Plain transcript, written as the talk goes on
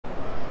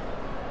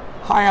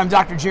Hi, I'm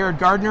Dr. Jared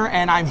Gardner,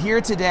 and I'm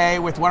here today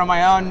with one of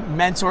my own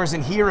mentors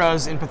and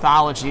heroes in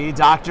pathology,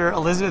 Dr.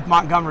 Elizabeth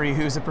Montgomery,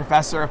 who's a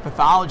professor of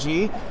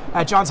pathology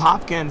at Johns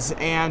Hopkins.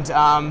 And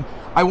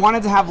I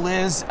wanted to have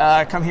Liz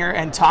come here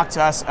and talk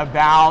to us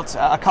about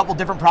a couple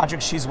different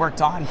projects she's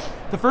worked on.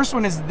 The first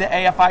one is the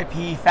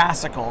AFIP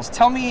fascicles.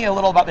 Tell me a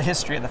little about the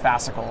history of the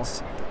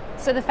fascicles.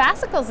 So the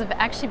fascicles have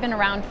actually been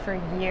around for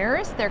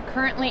years. They're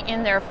currently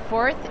in their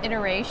 4th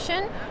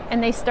iteration,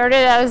 and they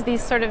started out as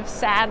these sort of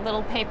sad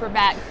little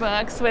paperback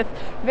books with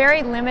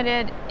very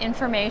limited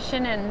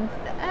information and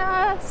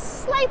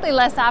slightly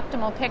less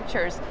optimal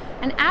pictures.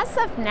 And as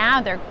of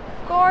now, they're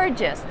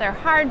gorgeous. They're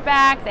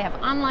hardback, they have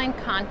online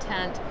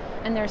content,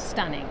 and they're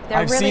stunning.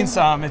 I've seen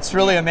some. It's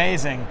really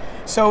amazing.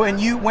 So,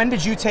 and when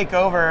did you take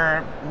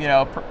over,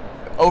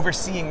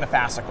 overseeing the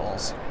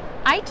fascicles?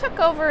 I took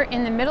over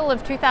in the middle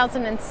of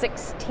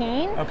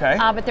 2016, okay.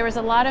 But there was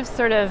a lot of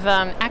sort of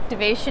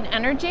activation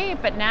energy,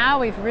 but now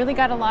we've really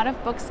got a lot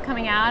of books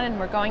coming out and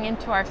we're going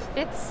into our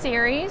 5th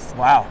series.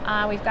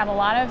 Wow. We've got a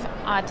lot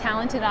of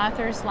talented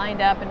authors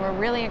lined up and we're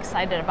really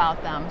excited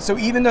about them. So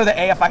even though the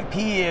AFIP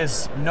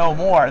is no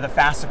more, the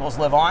fascicles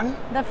live on?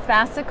 The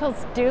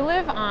fascicles do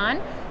live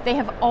on. They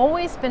have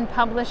always been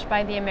published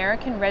by the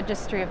American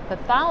Registry of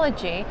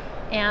Pathology.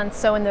 And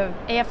so when the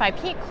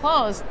AFIP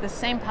closed, the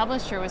same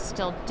publisher was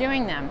still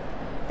doing them.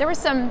 There were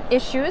some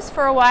issues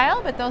for a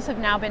while, but those have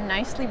now been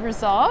nicely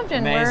resolved,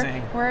 and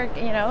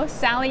we're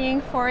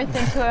sallying forth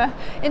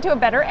into a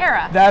better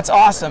era. That's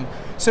awesome.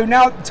 So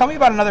now tell me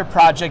about another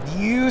project.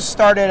 You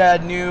started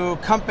a new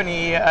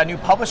company, a new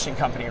publishing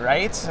company,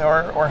 right?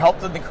 Or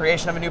helped with the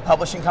creation of a new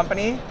publishing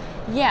company?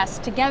 Yes,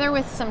 together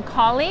with some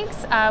colleagues,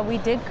 we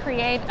did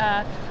create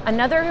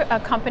another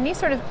company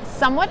sort of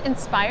somewhat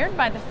inspired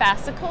by the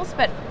fascicles,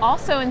 but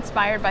also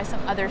inspired by some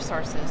other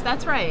sources.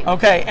 That's right.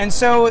 Okay, and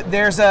so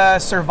there's a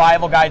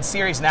survival guide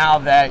series now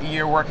that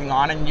you're working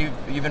on, and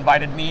you've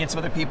invited me and some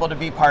other people to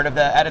be part of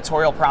the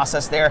editorial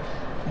process there.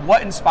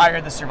 What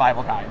inspired the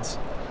survival guides?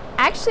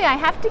 Actually, I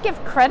have to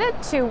give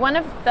credit to one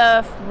of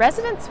the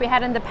residents we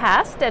had in the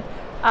past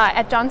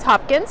at Johns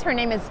Hopkins. Her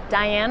name is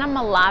Diana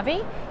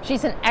Malavi.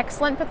 She's an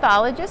excellent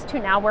pathologist who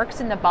now works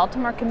in the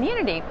Baltimore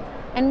community.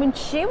 And when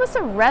she was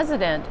a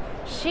resident,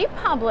 she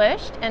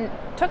published and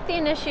took the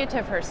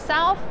initiative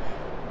herself,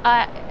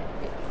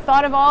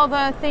 thought of all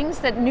the things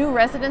that new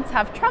residents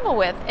have trouble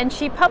with, and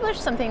she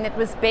published something that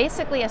was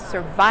basically a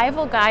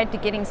survival guide to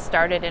getting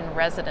started in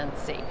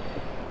residency.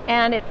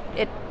 And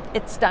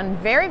it's done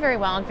very, very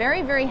well and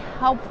very, very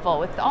helpful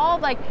with all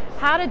like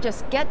how to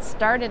just get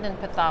started in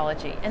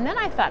pathology. And then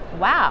I thought,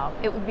 wow,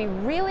 it would be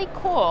really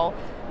cool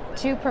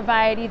to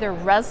provide either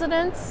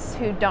residents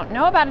who don't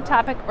know about a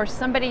topic or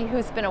somebody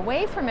who's been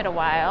away from it a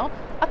while,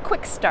 a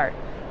quick start.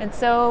 And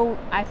so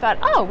I thought,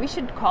 oh, we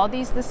should call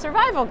these the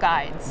survival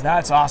guides.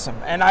 That's awesome.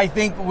 And I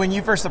think when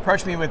you first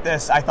approached me with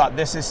this, I thought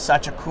this is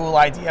such a cool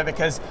idea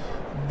because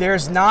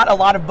there's not a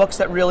lot of books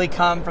that really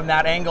come from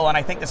that angle, and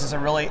I think this is a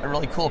really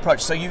cool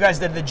approach. So you guys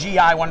did the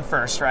GI one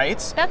first, right?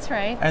 That's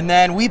right. And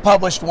then we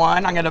published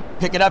one. I'm going to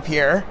pick it up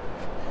here.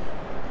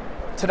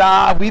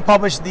 Ta-da! We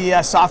published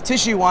the soft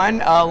tissue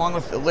one along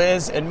with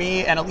Liz and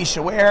me and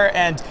Alicia Ware,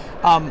 and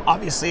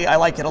obviously I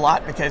like it a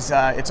lot because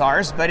it's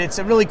ours, but it's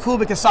really cool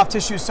because soft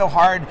tissue is so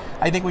hard.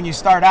 I think when you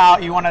start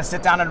out, you want to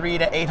sit down and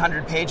read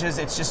 800 pages.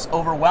 It's just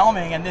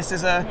overwhelming, and this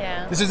is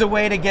a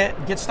way to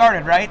get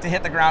started, right? To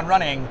hit the ground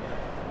running.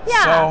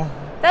 Yeah, so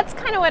that's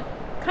kind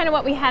of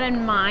what we had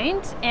in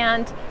mind,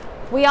 and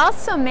we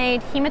also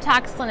made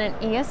hematoxylin and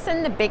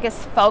eosin the biggest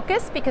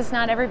focus because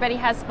not everybody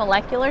has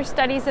molecular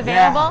studies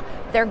available.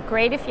 Yeah. They're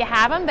great if you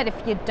have them, but if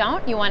you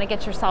don't, you want to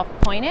get yourself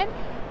pointed.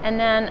 And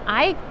then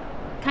I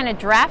kind of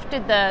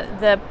drafted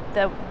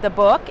the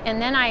book,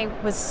 and then I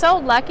was so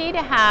lucky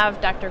to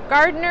have Dr.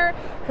 Gardner,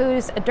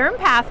 who's a derm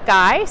path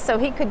guy, so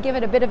he could give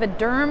it a bit of a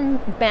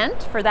derm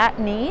bent for that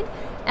need.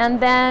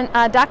 And then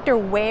Dr.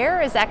 Ware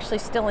is actually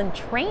still in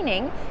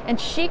training, and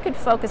she could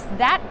focus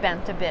that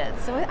bent a bit.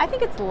 So I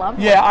think it's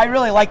lovely. Yeah, I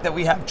really like that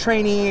we have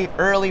trainee,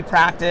 early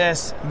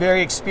practice,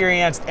 very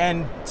experienced,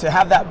 and to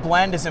have that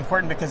blend is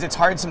important because it's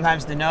hard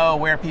sometimes to know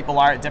where people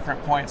are at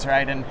different points,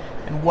 right? And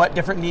what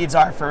different needs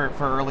are for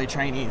early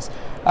trainees.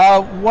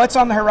 What's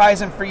on the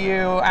horizon for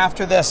you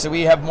after this? So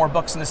we have more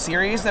books in the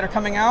series that are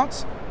coming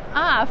out?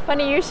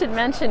 Funny you should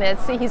mention it.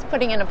 See, he's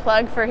putting in a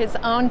plug for his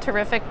own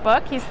terrific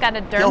book. He's got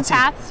a derm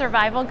path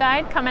survival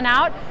guide coming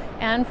out,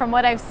 and from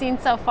what I've seen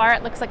so far,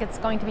 it looks like it's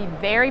going to be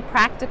very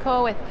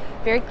practical with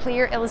very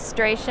clear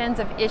illustrations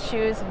of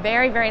issues,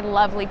 very, very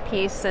lovely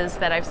pieces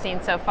that I've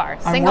seen so far.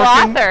 Single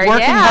author,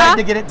 working hard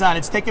to get it done.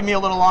 It's taken me a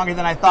little longer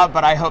than I thought,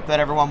 but I hope that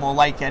everyone will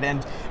like it.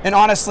 And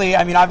honestly,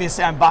 I mean,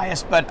 obviously I'm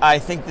biased, but I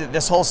think that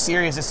this whole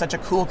series is such a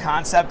cool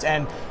concept,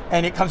 and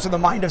it comes from the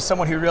mind of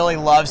someone who really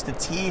loves to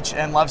teach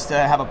and loves to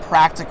have a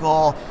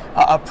practical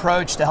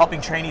approach to helping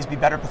trainees be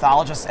better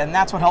pathologists, and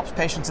that's what helps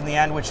patients in the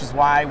end, which is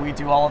why we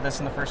do all of this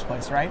in the first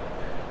place, right?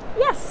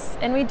 Yes,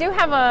 and we do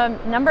have a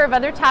number of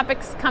other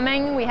topics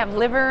coming. We have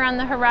liver on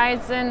the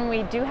horizon.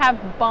 We do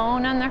have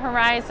bone on the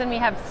horizon. We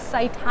have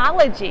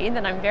cytology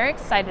that I'm very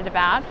excited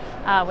about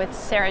with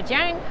Sarah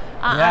Jiang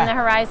on the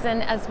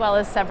horizon, as well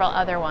as several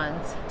other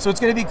ones. So it's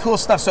going to be cool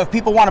stuff. So if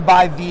people want to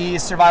buy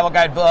these survival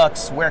guide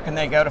books, where can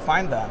they go to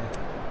find them?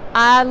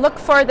 Look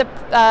for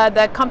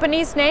the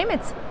company's name.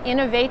 It's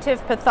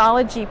Innovative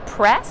Pathology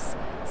Press.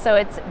 So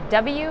it's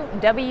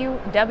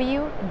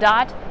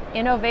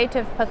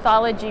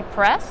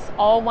www.innovativepathologpress,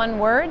 all one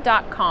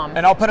word.com.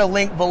 And I'll put a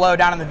link below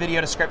down in the video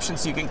description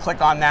so you can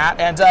click on that.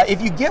 And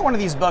if you get one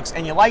of these books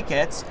and you like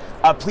it,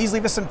 please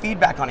leave us some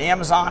feedback on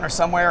Amazon or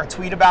somewhere, or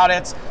tweet about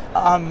it.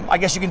 I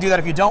guess you can do that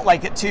if you don't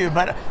like it too,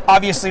 but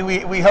obviously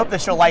we hope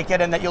that you'll like it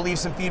and that you'll leave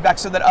some feedback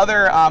so that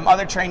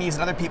other trainees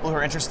and other people who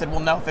are interested will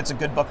know if it's a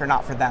good book or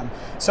not for them.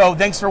 So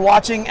thanks for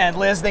watching, and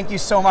Liz, thank you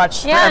so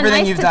much for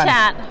everything you've done.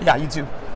 Chat. Yeah, you too.